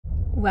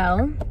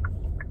Well,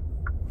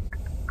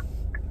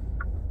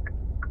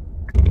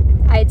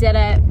 I did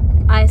it.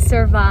 I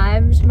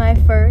survived my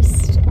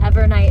first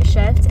ever night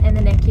shift in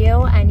the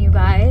NICU, and you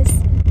guys,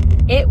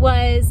 it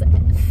was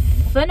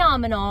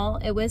phenomenal.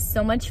 It was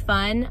so much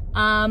fun.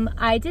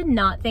 I did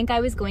not think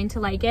I was going to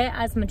like it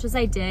as much as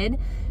I did.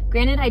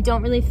 Granted, I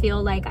don't really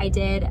feel like I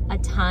did a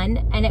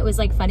ton, and it was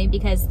like funny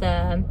because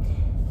the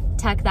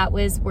tech that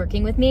was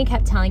working with me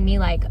kept telling me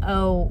like,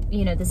 oh,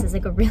 you know, this is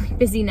like a really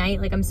busy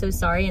night, like I'm so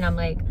sorry. And I'm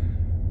like,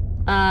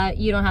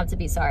 you don't have to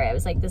be sorry. I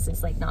was like, this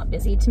is like not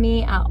busy to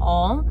me at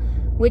all,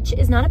 which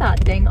is not a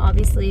bad thing.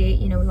 Obviously,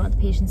 you know, we want the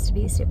patients to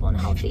be stable and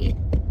healthy.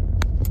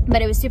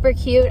 But it was super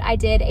cute. I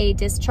did a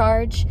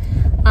discharge,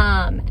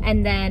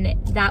 and then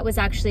that was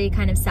actually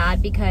kind of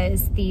sad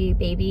because the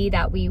baby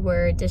that we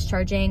were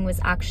discharging was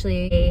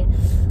actually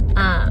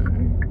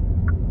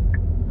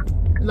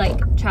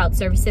like child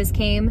services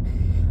came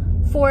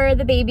for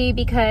the baby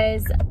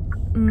because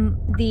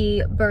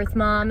the birth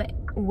mom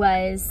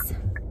was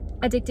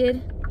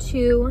addicted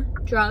to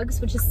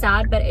drugs, which is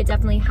sad, but it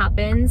definitely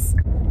happens.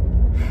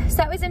 So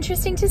that was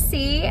interesting to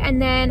see.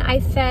 And then I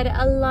fed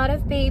a lot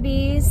of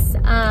babies.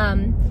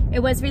 It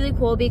was really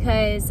cool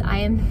because I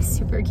am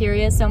super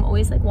curious, so I'm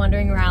always like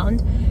wandering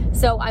around.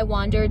 So I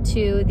wandered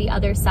to the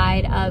other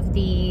side of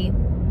the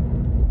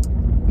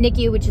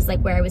NICU, which is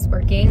like where I was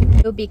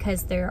working,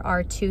 because there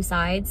are two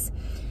sides,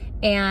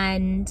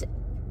 and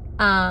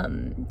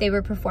they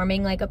were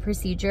performing like a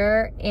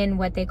procedure in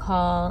what they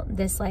call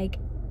this like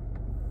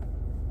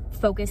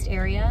focused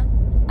area.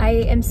 I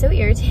am so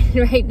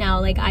irritated right now.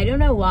 Like, I don't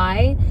know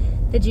why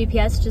the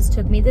GPS just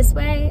took me this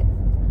way.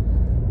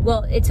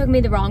 Well, it took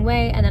me the wrong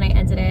way, and then I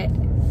ended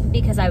it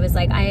because I was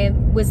like, I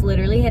was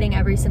literally hitting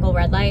every single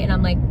red light, and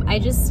I'm like,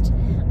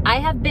 I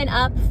have been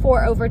up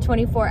for over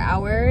 24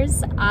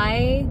 hours.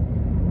 I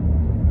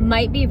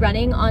might be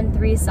running on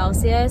 3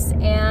 Celsius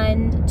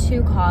and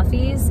 2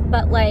 coffees,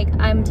 but like,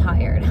 I'm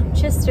tired. I'm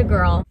just a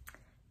girl.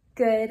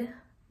 Good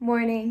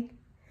morning.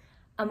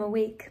 I'm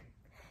awake,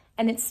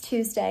 and it's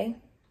Tuesday.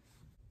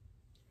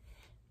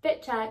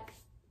 Fit check.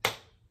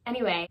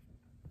 Anyway,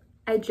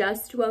 I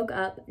just woke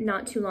up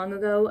not too long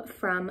ago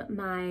from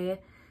my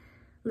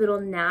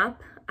little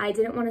nap. I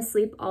didn't want to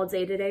sleep all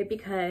day today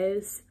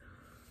because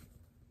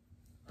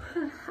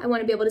I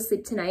want to be able to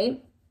sleep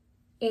tonight.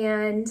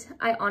 And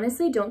I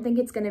honestly don't think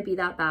it's going to be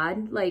that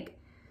bad. Like,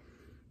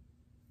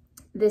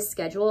 this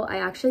schedule, I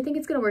actually think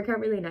it's going to work out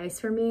really nice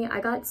for me.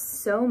 I got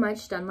so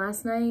much done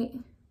last night,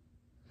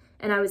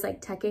 and I was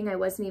like teching. I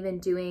wasn't even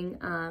doing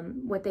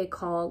what they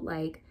call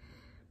like,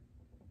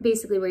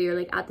 basically where you're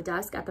like at the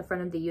desk at the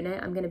front of the unit.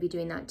 I'm going to be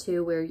doing that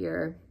too, where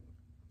you're,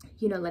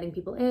 you know, letting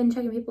people in,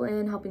 checking people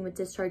in, helping with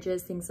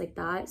discharges, things like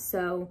that.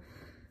 So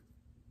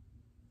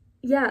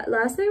yeah,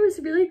 last night was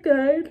really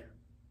good.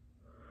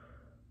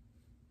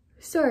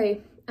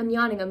 Sorry, I'm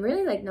yawning. I'm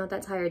really like not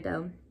that tired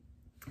though.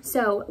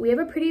 So we have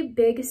a pretty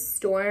big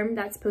storm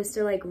that's supposed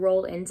to like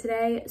roll in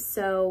today.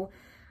 So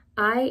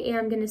I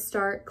am going to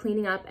start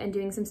cleaning up and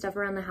doing some stuff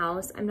around the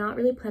house. I'm not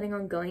really planning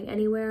on going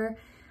anywhere.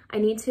 I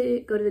need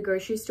to go to the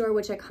grocery store,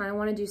 which I kind of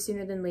want to do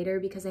sooner than later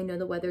because I know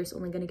the weather is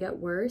only going to get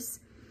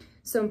worse.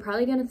 So I'm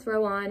probably going to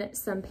throw on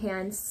some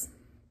pants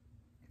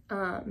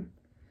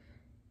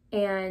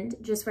and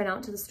just run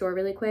out to the store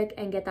really quick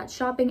and get that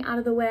shopping out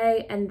of the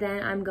way. And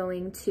then I'm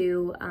going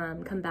to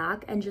come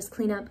back and just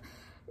clean up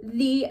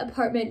the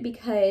apartment,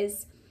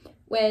 because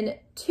when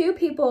 2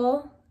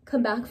 people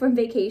come back from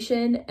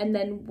vacation and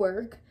then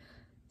work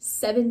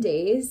 7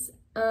 days,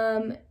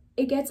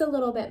 it gets a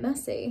little bit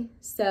messy.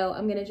 So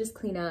I'm gonna just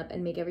clean up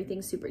and make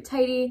everything super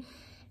tidy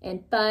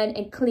and fun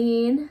and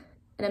clean,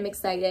 and I'm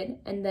excited.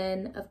 And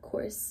then of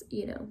course,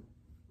 you know,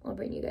 I'll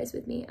bring you guys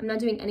with me. I'm not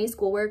doing any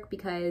schoolwork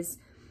because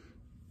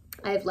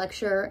I have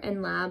lecture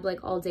and lab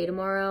like all day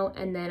tomorrow,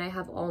 and then I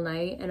have all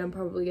night, and I'm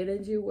probably gonna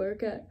do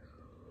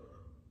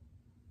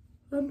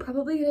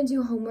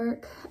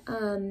homework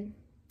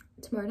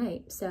tomorrow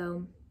night.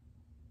 So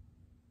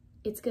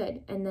it's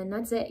good. And then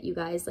that's it, you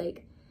guys.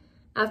 Like,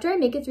 after I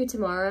make it through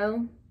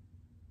tomorrow,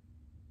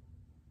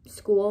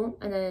 school,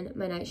 and then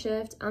my night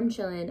shift, I'm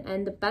chilling.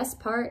 And the best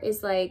part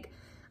is like,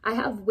 I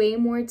have way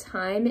more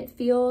time, it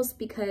feels,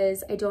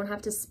 because I don't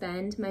have to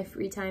spend my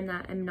free time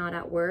that I'm not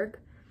at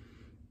work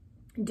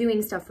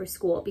doing stuff for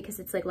school. Because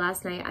it's like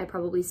last night, I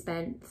probably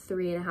spent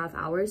 3.5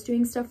 hours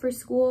doing stuff for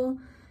school,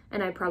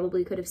 and I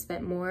probably could have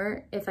spent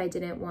more if I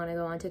didn't want to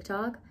go on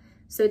TikTok.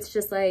 So it's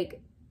just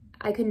like,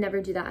 I could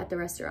never do that at the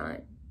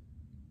restaurant,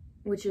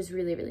 which is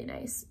really, really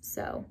nice.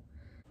 So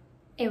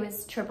it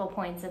was triple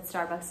points at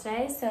Starbucks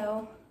today,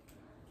 so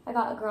I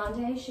got a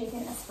grande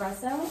shaken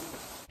espresso.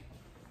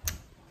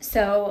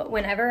 So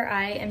whenever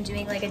I am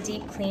doing like a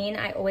deep clean,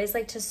 I always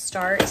like to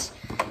start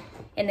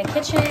in the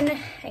kitchen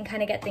and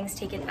kind of get things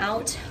taken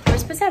out. We're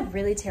supposed to have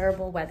really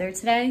terrible weather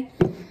today,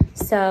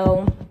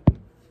 so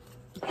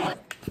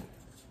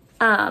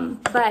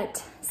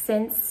but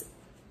since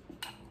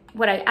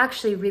what I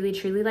actually really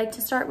truly like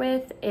to start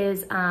with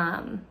is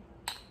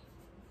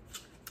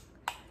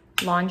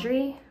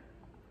laundry,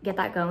 get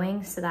that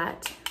going so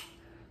that,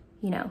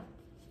 you know,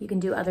 you can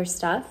do other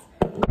stuff.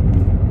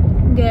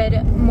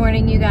 Good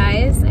morning, you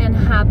guys, and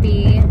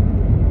happy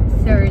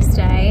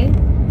Thursday.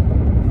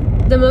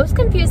 The most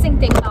confusing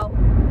thing about...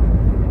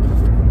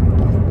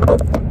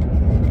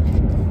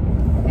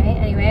 Okay,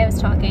 anyway, I was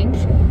talking.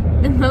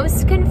 The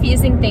most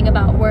confusing thing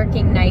about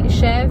working night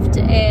shift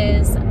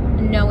is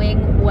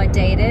knowing what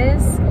day it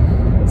is.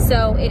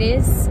 So it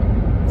is... I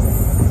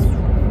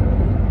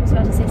was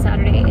about to say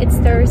Saturday. It's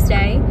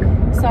Thursday.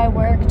 So I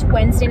worked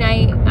Wednesday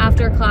night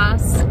after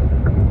class,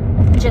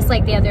 just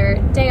like the other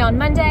day on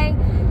Monday.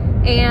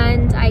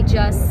 And I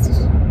just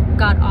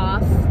got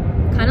off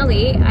kind of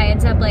late. I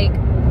ended up like,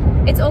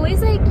 it's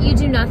always like you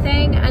do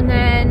nothing and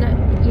then,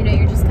 you know,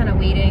 you're just kind of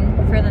waiting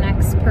for the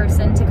next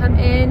person to come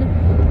in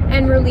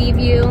and relieve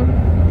you.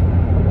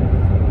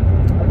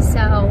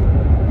 So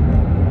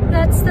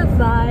that's the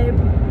vibe.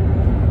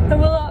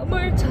 I'm a lot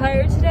more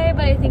tired today,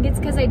 but I think it's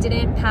because I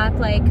didn't pack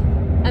like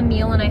a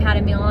meal and I had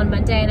a meal on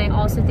Monday, and I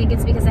also think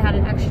it's because I had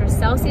an extra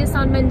Celsius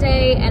on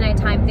Monday and I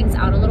timed things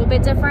out a little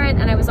bit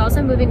different, and I was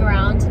also moving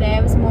around today.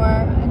 I was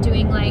more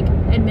doing like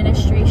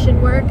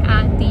administration work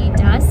at the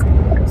desk,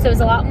 so it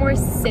was a lot more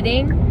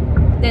sitting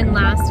than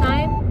last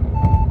time.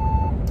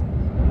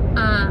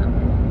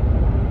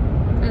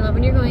 I love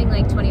when you're going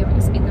like 20 over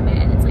the speed limit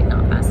and it's like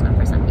not fast enough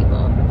for some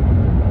people.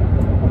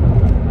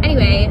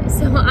 Anyway,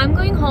 so I'm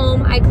going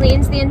home. I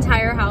cleaned the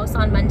entire house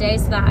on Monday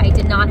so that I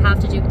did not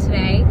have to do it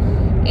today.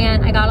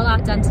 And I got a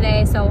lot done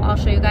today, so I'll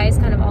show you guys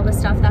kind of all the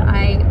stuff that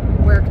I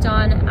worked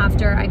on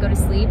after I go to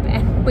sleep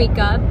and wake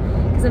up,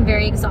 because I'm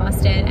very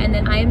exhausted. And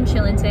then I am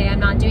chilling today. I'm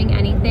not doing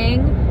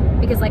anything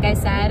because, like I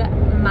said,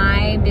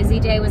 my busy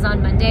day was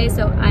on Monday,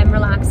 so I'm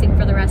relaxing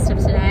for the rest of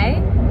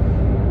today.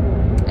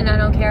 And I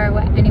don't care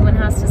what anyone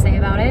has to say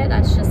about it.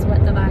 That's just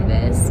what the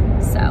vibe is.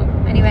 So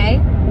anyway,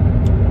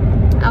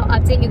 I'll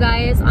update you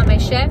guys on my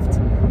shift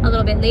a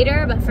little bit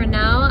later, but for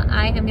now,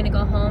 I am gonna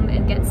go home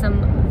and get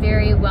some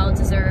very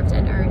well-deserved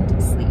and earned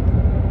sleep.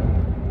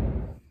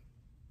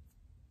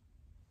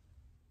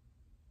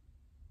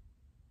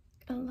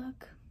 A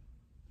look.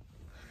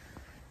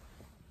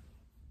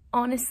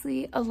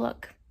 Honestly, a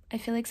look. I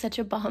feel like such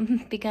a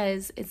bum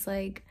because it's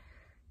like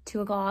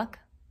 2 o'clock,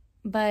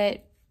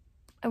 but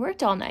I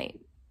worked all night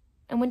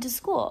and went to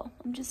school.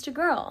 I'm just a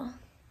girl.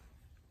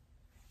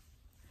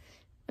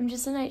 I'm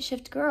just a night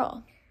shift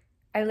girl.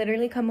 I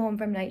literally come home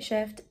from night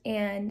shift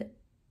and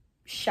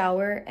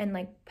shower and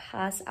like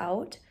pass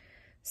out.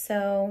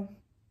 So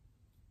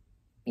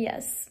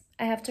yes,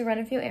 I have to run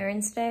a few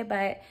errands today,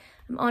 but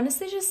I'm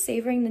honestly just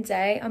savoring the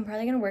day. I'm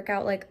probably gonna work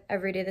out like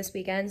every day this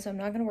weekend, so I'm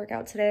not gonna work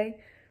out today.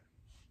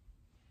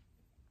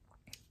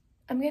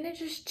 I'm gonna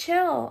just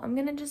chill. I'm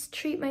gonna just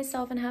treat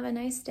myself and have a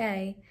nice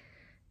day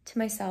to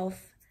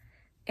myself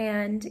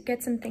and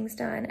get some things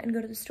done and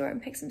go to the store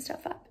and pick some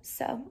stuff up.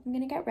 So I'm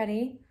gonna get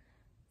ready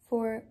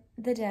for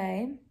the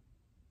day,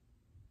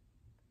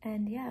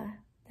 and yeah,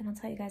 then I'll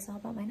tell you guys all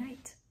about my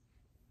night.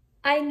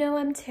 I know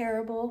I'm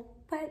terrible,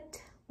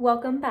 but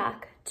welcome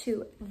back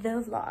to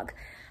the vlog.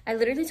 I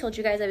literally told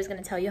you guys I was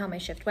gonna tell you how my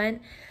shift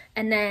went,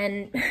 and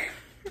then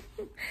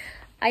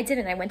I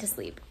didn't. I went to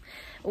sleep,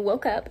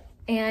 woke up,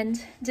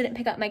 and didn't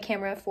pick up my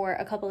camera for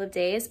a couple of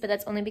days, but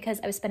that's only because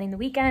I was spending the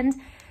weekend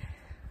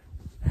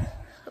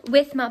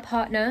with my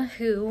partner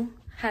who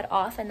had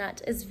off, and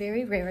that is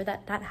very rare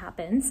that that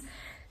happens.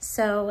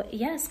 So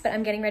yes, but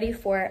I'm getting ready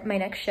for my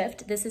next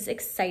shift. This is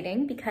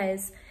exciting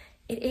because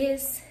it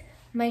is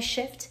my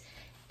shift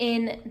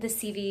in the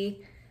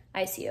CV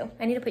ICU.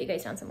 I need to put you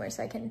guys down somewhere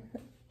so I can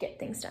get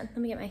things done.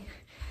 Let me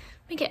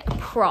get a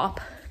prop.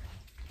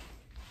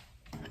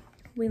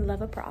 We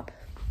love a prop.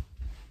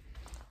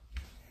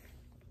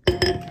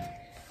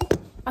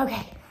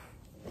 Okay,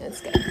 that's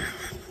good.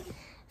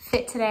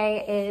 Fit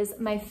today is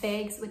my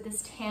figs with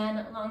this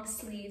tan long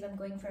sleeve. I'm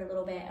going for a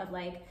little bit of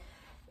like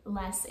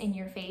less in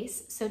your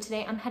face. So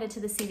today I'm headed to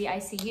the CV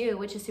ICU,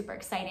 which is super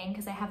exciting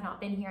because I have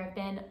not been here. I've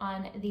been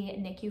on the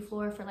NICU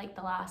floor for like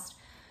the last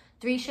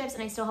 3 shifts,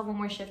 and I still have 1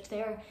 more shift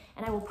there,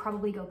 and I will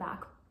probably go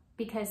back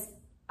because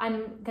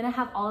I'm gonna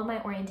have all of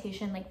my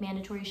orientation, like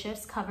mandatory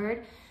shifts,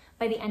 covered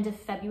by the end of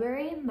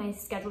February. My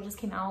schedule just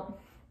came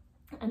out,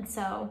 and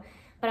so,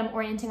 but I'm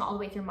orienting all the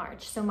way through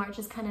March. So March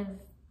is kind of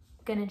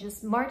gonna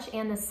just, March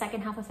and the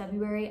second half of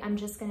February, I'm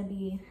just gonna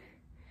be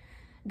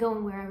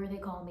going wherever they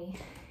call me.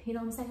 You know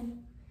what I'm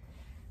saying?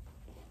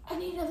 I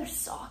need another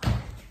sock.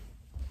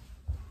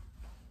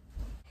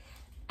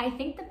 I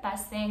think the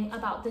best thing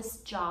about this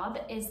job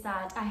is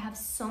that I have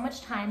so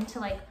much time to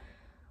like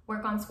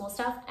work on school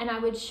stuff, and I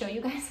would show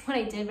you guys what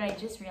I did, but I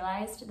just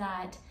realized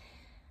that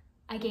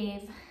I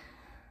gave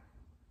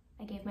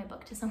my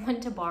book to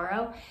someone to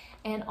borrow,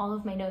 and all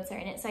of my notes are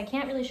in it. So I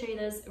can't really show you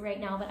those right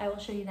now, but I will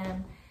show you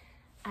them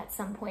at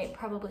some point,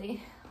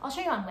 probably. I'll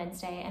show you on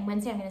Wednesday, and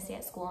Wednesday I'm gonna stay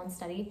at school and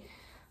study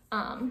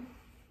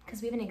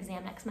because we have an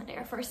exam next Monday,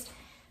 our first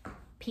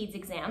peds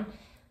exam.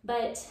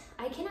 But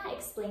I cannot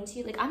explain to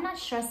you, like, I'm not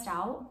stressed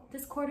out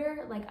this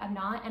quarter, like I'm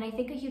not. And I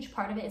think a huge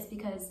part of it is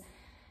because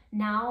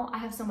now I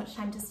have so much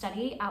time to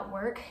study at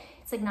work.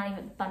 It's like not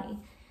even funny.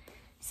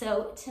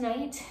 So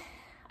tonight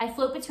I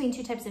float between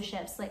two types of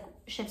shifts, like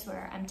shifts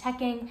where I'm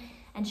teching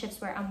and shifts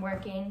where I'm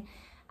working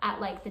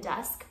at like the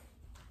desk.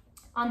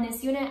 On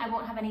this unit, I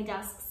won't have any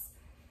desks.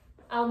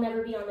 I'll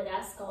never be on the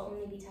desk, I'll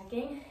only be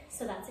teching,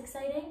 so that's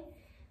exciting.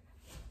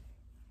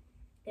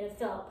 Gonna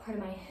fill out part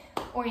of my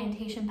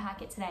orientation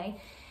packet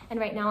today. And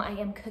right now I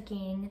am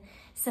cooking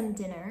some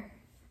dinner.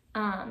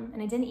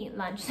 And I didn't eat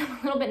lunch, so I'm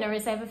a little bit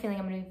nervous. I have a feeling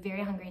I'm gonna be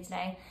very hungry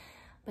today,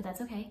 but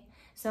that's okay.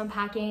 So I'm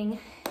packing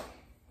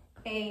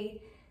a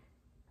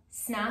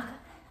snack.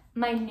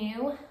 My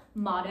new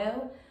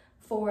motto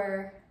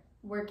for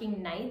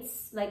working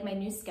nights, like my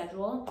new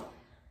schedule,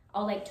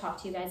 I'll like talk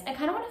to you guys. I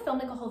kind of want to film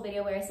like a whole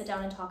video where I sit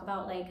down and talk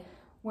about like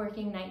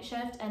working night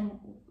shift and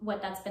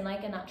what that's been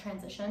like in that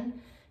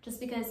transition, just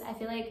because I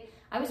feel like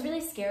I was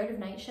really scared of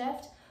night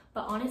shift,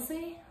 but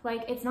honestly,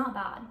 like it's not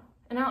bad.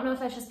 And I don't know if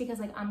that's just because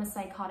like I'm a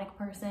psychotic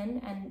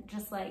person and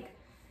just like,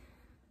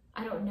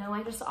 I don't know,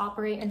 I just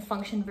operate and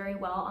function very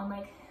well on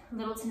like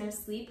little to no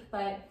sleep,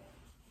 but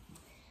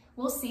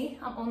we'll see.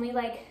 I'm only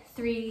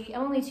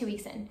 2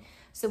 weeks in,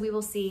 so we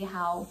will see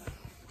how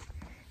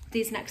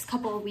these next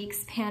couple of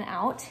weeks pan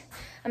out.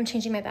 I'm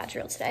changing my badge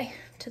reel today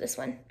to this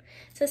one.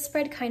 It says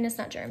spread kindness,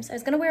 not germs. I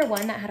was gonna wear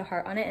one that had a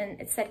heart on it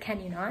and it said,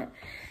 can you not?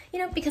 You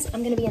know, because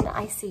I'm gonna be in the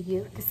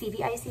ICU, the CV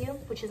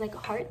ICU, which is like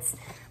hearts.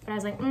 But I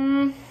was like,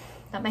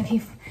 that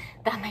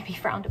might be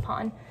frowned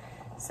upon.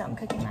 So I'm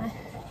cooking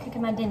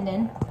my din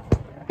din.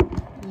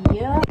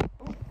 Yep.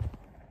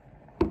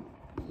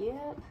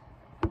 Yep.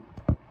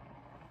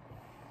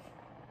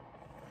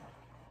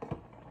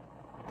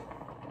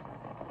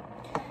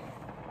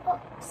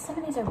 Some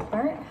of these are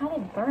burnt. How are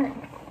they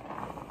burnt?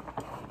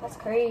 That's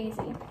crazy.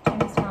 Turn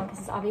this around because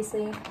it's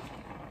obviously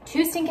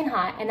too stinking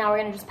hot. And now we're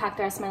gonna just pack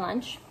the rest of my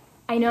lunch.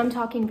 I know I'm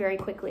talking very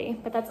quickly,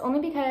 but that's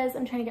only because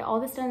I'm trying to get all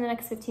this done in the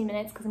next 15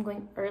 minutes because I'm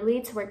going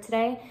early to work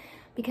today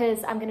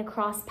because I'm gonna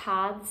cross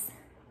paths.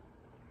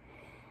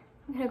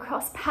 I'm gonna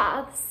cross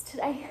paths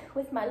today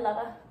with my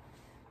lover.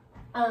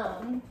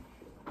 No,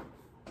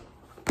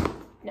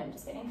 I'm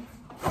just kidding.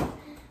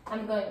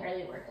 I'm going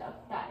early to work though.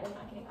 That is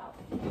not getting out.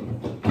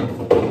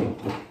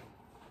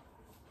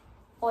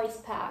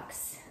 Oyster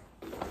packs.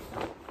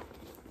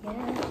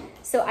 Yeah.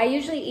 So I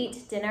usually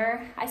eat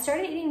dinner. I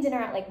started eating dinner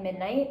at like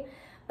midnight,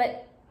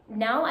 but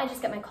now I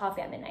just get my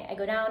coffee at midnight. I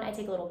go down, I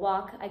take a little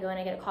walk, I go and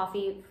I get a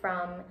coffee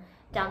from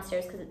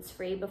downstairs because it's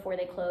free before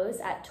they close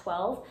at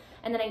 12,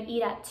 and then I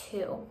eat at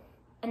 2.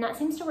 And that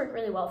seems to work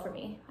really well for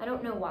me. I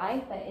don't know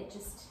why, but it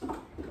just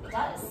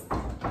does.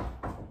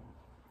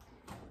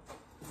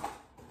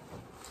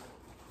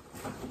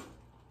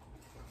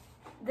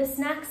 The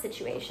snack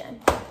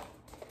situation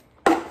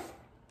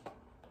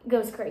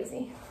goes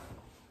crazy.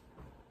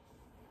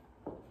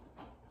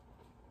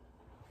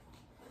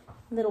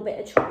 A little bit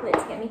of chocolate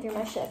to get me through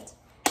my shift.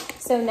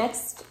 So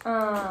next,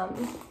 I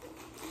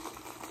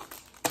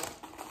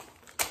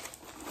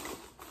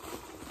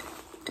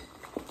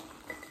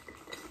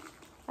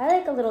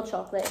like a little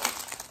chocolate.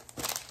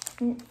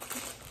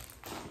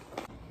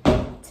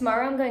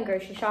 Tomorrow I'm going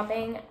grocery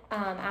shopping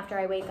after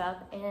I wake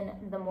up in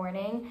the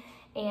morning,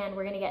 and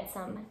we're gonna get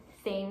some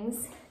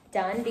things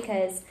done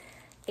because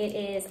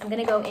I'm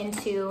gonna go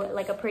into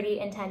like a pretty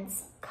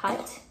intense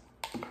cut.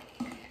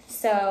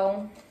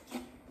 So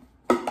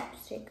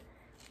just take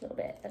a little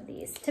bit of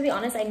these. To be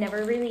honest, I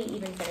never really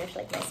even finish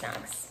like my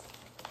snacks.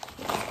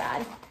 It's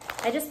bad.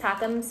 I just pack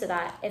them so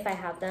that if I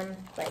have them,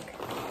 like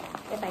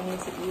if I need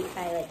to eat,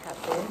 I like have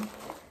food.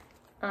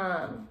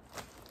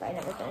 But I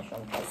never finish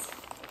them because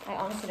I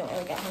honestly don't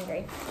really get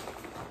hungry.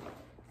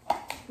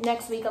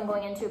 Next week I'm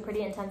going into a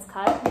pretty intense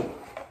cut.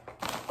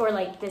 Or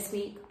like this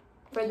week,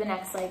 for the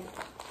next like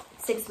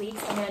 6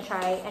 weeks, I'm gonna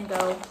try and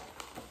go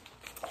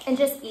and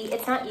just eat.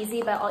 It's not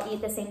easy, but I'll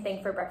eat the same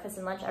thing for breakfast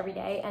and lunch every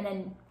day. And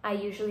then I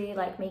usually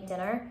like make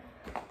dinner.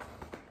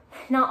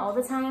 Not all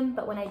the time,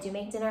 but when I do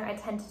make dinner, I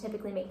tend to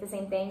typically make the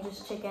same thing,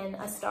 just chicken,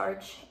 a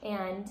starch,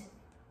 and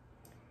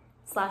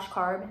slash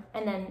carb,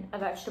 and then a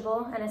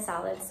vegetable and a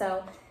salad.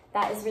 So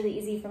that is really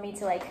easy for me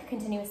to like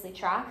continuously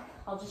track.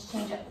 I'll just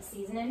change up the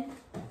seasoning.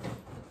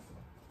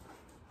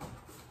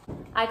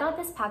 I got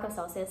this pack of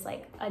Celsius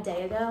like a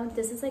day ago.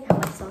 This is like how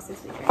much Celsius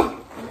we drink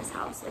in this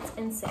house. It's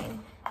insane.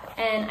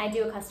 And I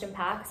do a custom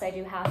pack, so I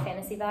do half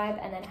Fantasy Vibe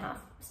and then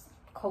half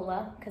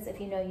cola, because if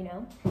you know, you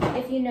know.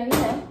 If you know, you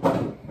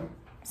know.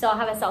 So I'll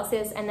have a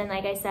Celsius, and then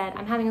like I said,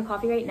 I'm having a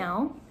coffee right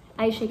now.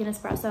 I shake an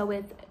espresso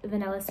with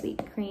vanilla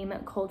sweet cream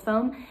cold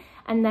foam,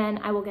 and then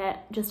I will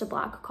get just a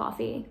black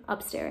coffee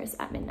upstairs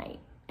at midnight.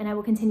 And I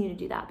will continue to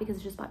do that because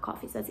it's just black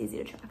coffee, so it's easy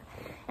to track.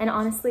 And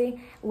honestly,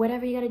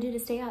 whatever you gotta do to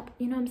stay up,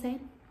 you know what I'm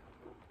saying?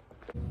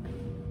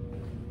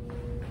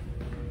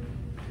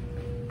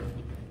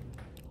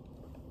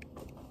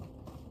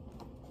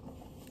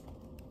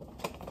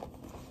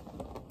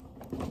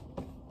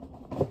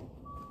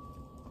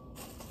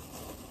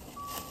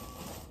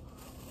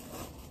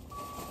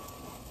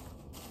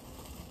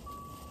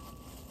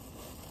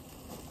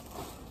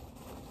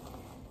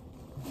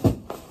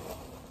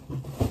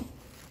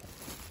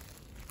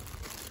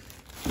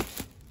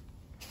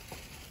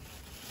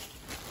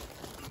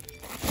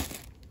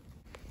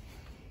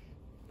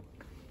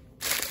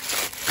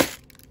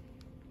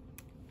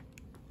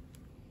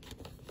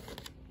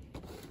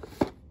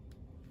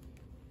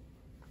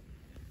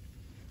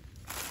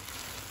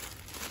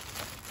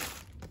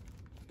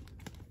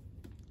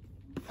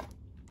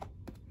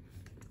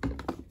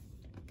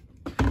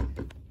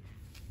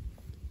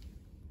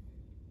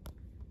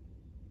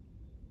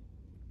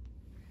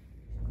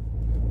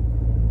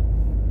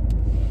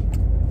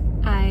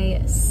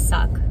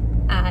 suck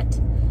at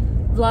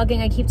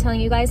vlogging. I keep telling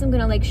you guys I'm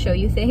gonna like show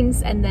you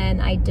things and then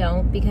I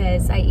don't,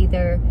 because I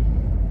either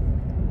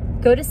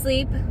go to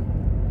sleep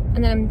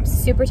and then I'm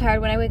super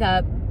tired when I wake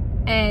up,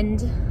 and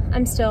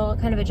I'm still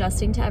kind of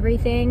adjusting to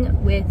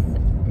everything with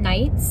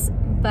nights.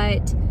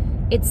 But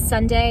it's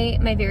Sunday,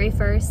 my very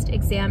first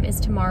exam is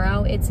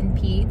tomorrow. It's in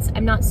peds.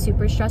 I'm not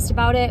super stressed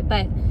about it,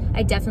 but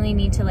I definitely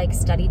need to like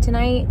study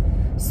tonight.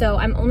 So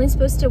I'm only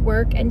supposed to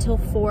work until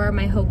 4.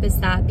 My hope is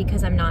that,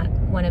 because I'm not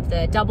one of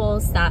the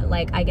doubles, that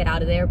like I get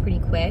out of there pretty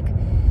quick.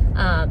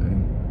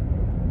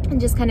 And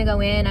just kind of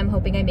go in. I'm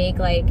hoping I make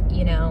like,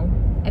 you know,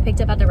 I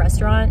picked up at the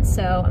restaurant,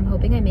 so I'm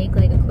hoping I make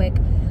like a quick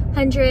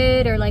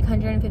 $100 or like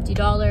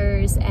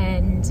 $150,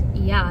 and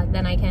yeah,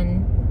 then I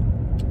can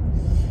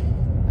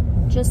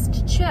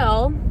just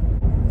chill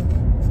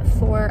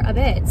for a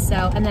bit. So,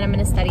 and then I'm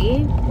gonna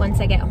study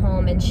once I get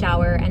home and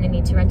shower, and I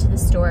need to run to the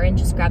store and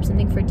just grab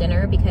something for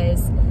dinner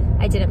because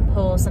I didn't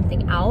pull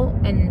something out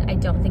and I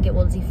don't think it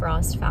will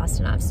defrost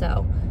fast enough.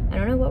 So I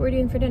don't know what we're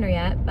doing for dinner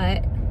yet,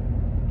 but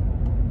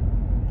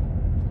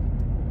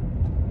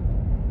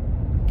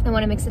I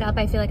want to mix it up.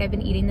 I feel like I've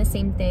been eating the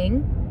same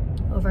thing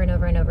over and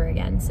over and over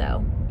again.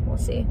 So we'll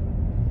see.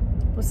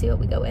 We'll see what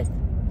we go with.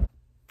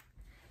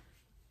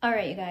 All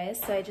right, you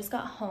guys. So I just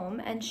got home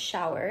and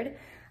showered.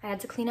 I had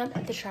to clean up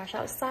the trash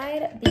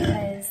outside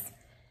because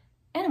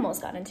animals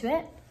got into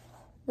it.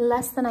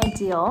 Less than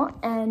ideal.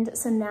 And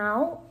so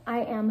now I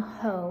am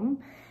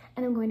home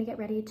and I'm going to get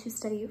ready to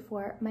study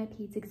for my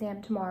peds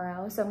exam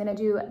tomorrow. So I'm going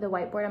to do the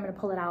whiteboard. I'm going to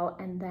pull it out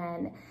and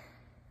then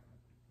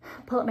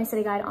pull up my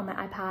study guide on my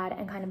iPad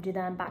and kind of do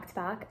them back to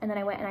back. And then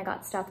I went and I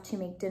got stuff to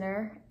make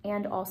dinner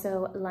and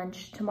also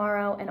lunch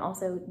tomorrow and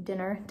also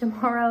dinner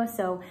tomorrow.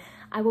 So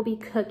I will be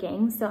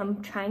cooking. So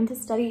I'm trying to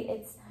study.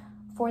 It's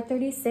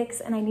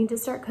 4:36 and I need to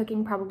start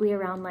cooking probably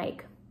around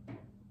like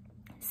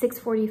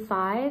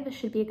 6:45.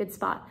 Should be a good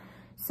spot.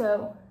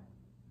 So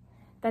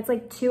that's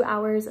like 2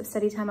 hours of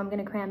study time I'm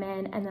gonna cram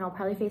in, and then I'll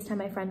probably FaceTime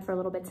my friend for a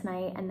little bit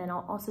tonight, and then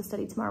I'll also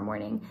study tomorrow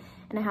morning.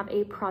 And I have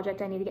a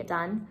project I need to get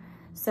done.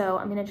 So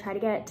I'm gonna try to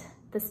get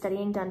the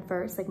studying done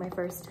first, like my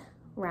first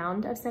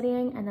round of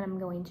studying, and then I'm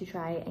going to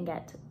try and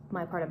get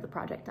my part of the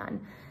project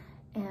done.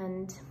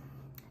 And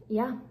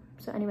yeah,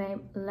 so anyway,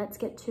 let's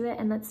get to it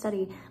and let's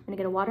study. I'm gonna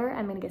get a water,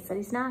 I'm gonna get a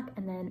study snack,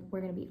 and then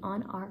we're gonna be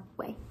on our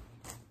way.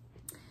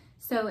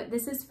 So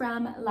this is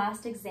from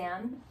last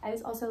exam. I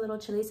was also a little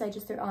chilly, so I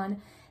just threw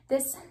on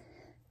this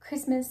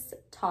Christmas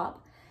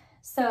top.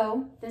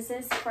 So this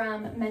is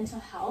from mental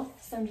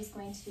health. So I'm just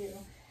going to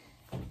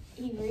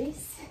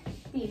erase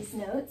these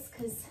notes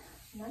because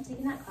I'm not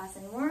taking that class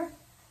anymore.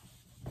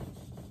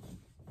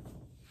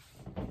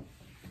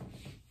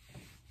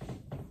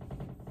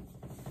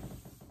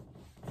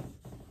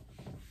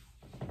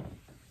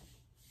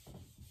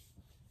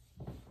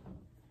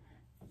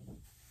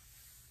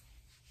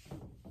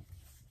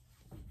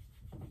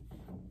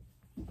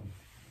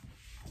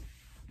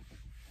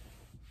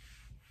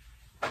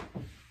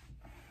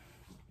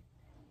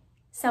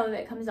 Some of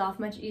it comes off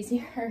much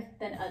easier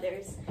than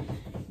others.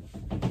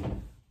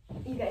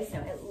 You guys know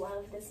I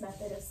love this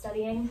method of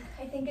studying.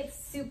 I think it's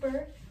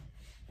super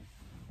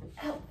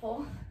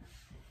helpful.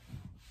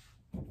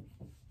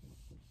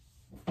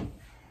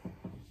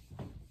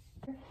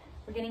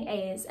 We're getting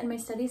A's, and my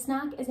study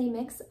snack is a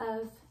mix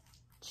of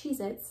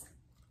Cheez-Its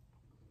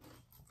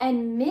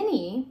and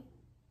mini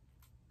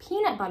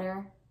peanut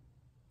butter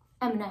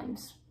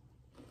M&Ms.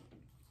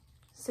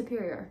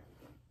 Superior.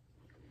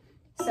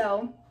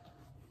 So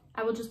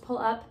I will just pull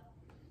up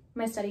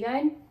my study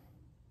guide,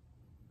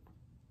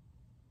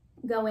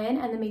 go in,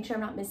 and then make sure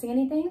I'm not missing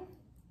anything,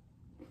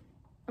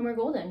 and we're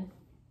golden.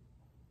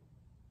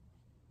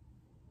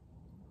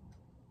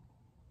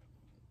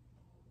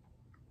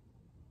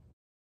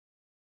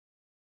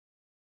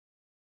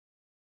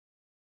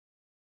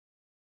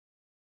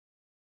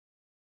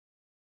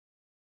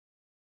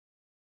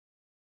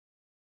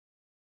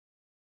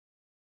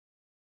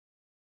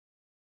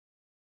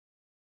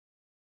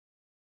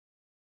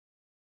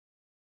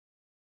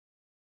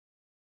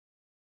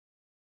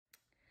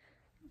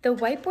 The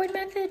whiteboard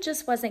method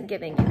just wasn't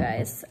giving, you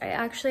guys. I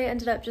actually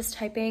ended up just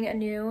typing a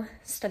new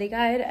study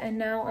guide, and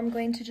now I'm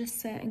going to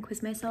just sit and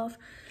quiz myself,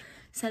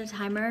 set a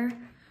timer.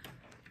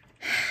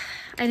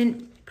 I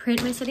didn't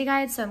print my study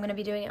guide, so I'm gonna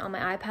be doing it on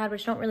my iPad,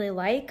 which I don't really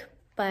like,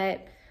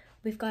 but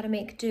we've gotta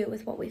make do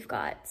with what we've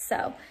got. So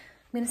I'm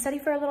gonna study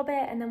for a little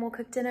bit and then we'll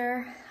cook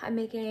dinner. I'm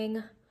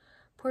making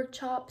pork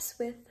chops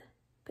with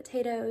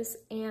potatoes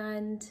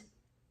and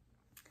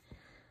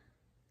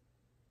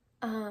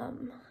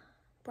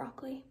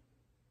broccoli.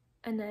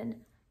 And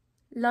then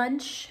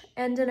lunch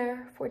and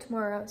dinner for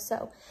tomorrow.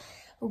 So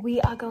we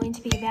are going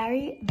to be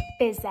very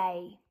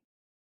busy.